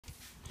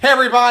Hey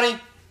everybody,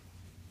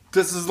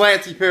 this is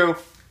Lanceypooh.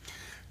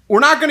 We're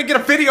not going to get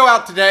a video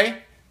out today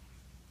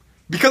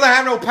because I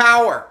have no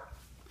power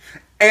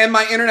and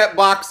my internet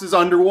box is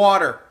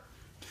underwater.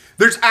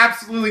 There's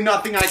absolutely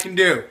nothing I can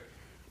do.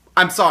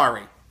 I'm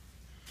sorry.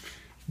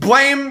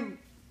 Blame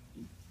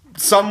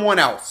someone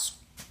else,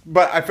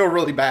 but I feel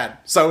really bad.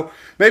 So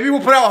maybe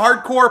we'll put out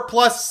Hardcore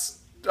plus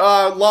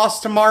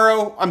Lost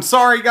tomorrow. I'm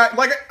sorry guys,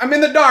 like I'm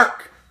in the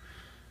dark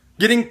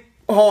getting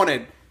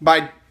haunted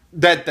by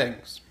dead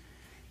things.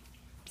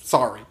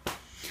 Sorry.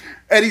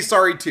 Eddie's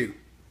sorry too.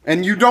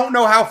 And you don't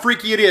know how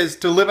freaky it is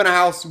to live in a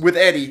house with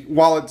Eddie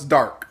while it's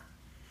dark.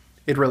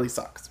 It really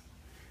sucks.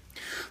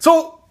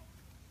 So,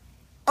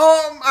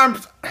 I'm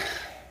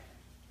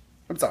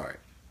sorry.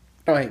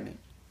 Don't hate me.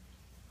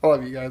 I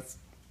love you guys.